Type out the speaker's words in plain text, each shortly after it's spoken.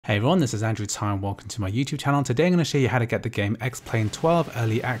Hey everyone, this is Andrew Tsai and welcome to my YouTube channel. Today I'm going to show you how to get the game X-Plane 12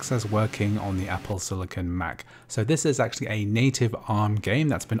 Early Access working on the Apple Silicon Mac. So this is actually a native ARM game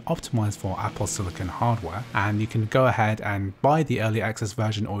that's been optimized for Apple Silicon hardware, and you can go ahead and buy the Early Access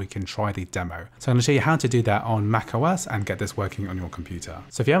version or you can try the demo. So I'm going to show you how to do that on macOS and get this working on your computer.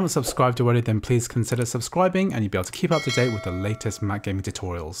 So if you haven't subscribed already, then please consider subscribing and you'll be able to keep up to date with the latest Mac gaming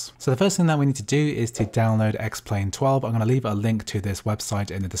tutorials. So the first thing that we need to do is to download X-Plane 12. I'm going to leave a link to this website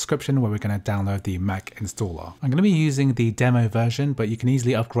in the description where we're going to download the Mac installer. I'm going to be using the demo version, but you can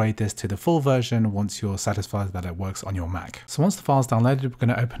easily upgrade this to the full version once you're satisfied that it works on your Mac. So once the file's downloaded, we're going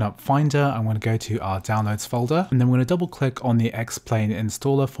to open up Finder. I'm going to go to our downloads folder, and then we're going to double click on the X-Plane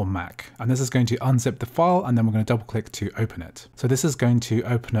installer for Mac. And this is going to unzip the file, and then we're going to double click to open it. So this is going to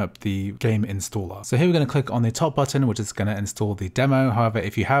open up the game installer. So here we're going to click on the top button, which is going to install the demo. However,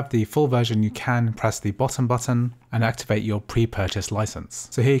 if you have the full version, you can press the bottom button and activate your pre-purchase license.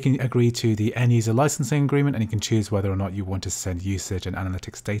 So here you can agree to the end user licensing agreement, and you can choose whether or not you want to send usage and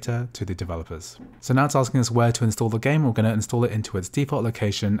analytics data to the developers. So now it's asking us where to install the game. We're going to install it into its default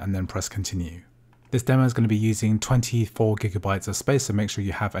location and then press continue. This demo is going to be using 24 gigabytes of space, so make sure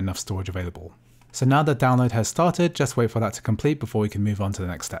you have enough storage available. So now the download has started, just wait for that to complete before we can move on to the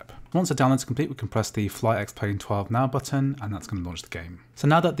next step. Once the download is complete, we can press the Fly X-Plane 12 Now button, and that's going to launch the game. So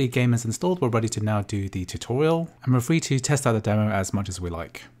now that the game is installed, we're ready to now do the tutorial, and we're free to test out the demo as much as we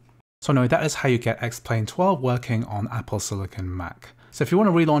like. So anyway, that is how you get X-Plane 12 working on Apple Silicon Mac. So if you want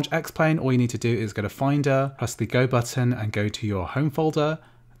to relaunch X-Plane, all you need to do is go to Finder, press the Go button and go to your home folder,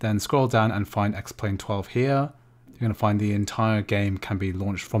 then scroll down and find X-Plane 12 here. You're going to find the entire game can be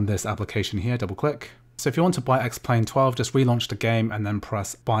launched from this application here, double click. So if you want to buy X-Plane 12, just relaunch the game and then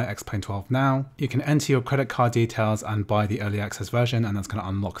press buy X-Plane 12 now. You can enter your credit card details and buy the early access version, and that's going to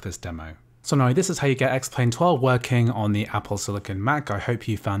unlock this demo. So now this is how you get X-Plane 12 working on the Apple Silicon Mac. I hope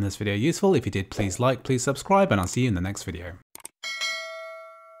you found this video useful. If you did, please like, please subscribe, and I'll see you in the next video.